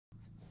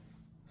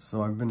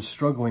So I've been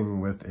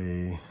struggling with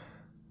a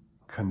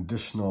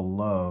conditional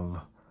love,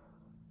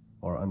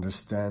 or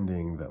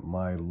understanding that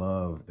my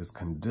love is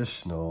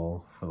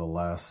conditional, for the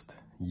last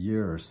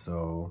year or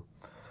so.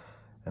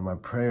 And my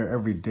prayer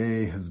every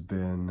day has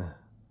been,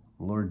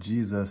 Lord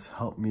Jesus,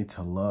 help me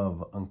to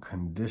love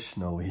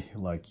unconditionally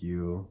like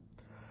you.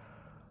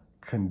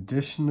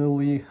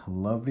 Conditionally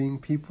loving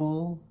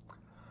people,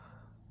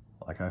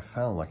 like I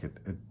found, like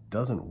it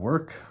doesn't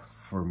work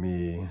for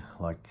me.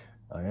 Like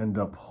I end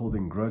up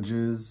holding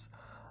grudges.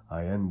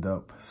 I end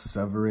up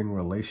severing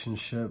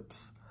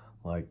relationships.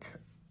 Like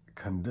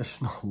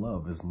conditional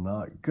love is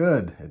not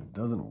good. It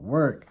doesn't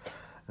work.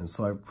 And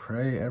so I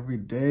pray every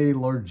day,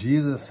 Lord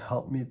Jesus,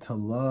 help me to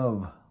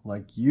love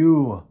like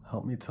you.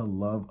 Help me to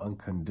love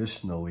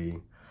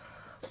unconditionally.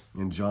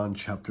 In John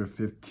chapter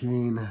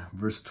 15,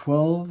 verse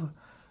 12,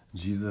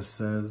 Jesus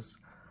says,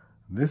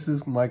 "This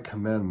is my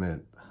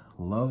commandment,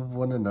 love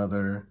one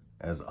another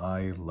as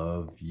I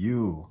love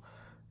you."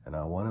 And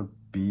I want to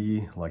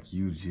be like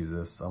you,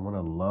 Jesus. I want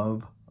to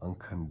love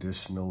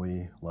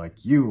unconditionally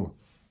like you.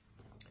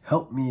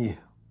 Help me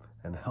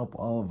and help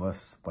all of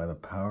us by the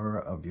power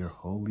of your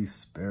Holy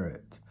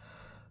Spirit.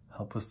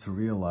 Help us to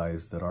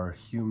realize that our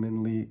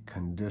humanly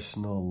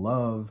conditional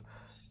love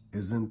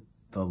isn't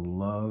the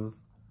love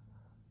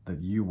that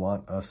you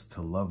want us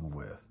to love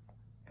with,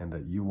 and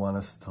that you want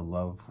us to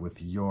love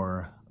with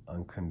your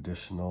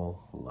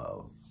unconditional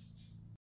love.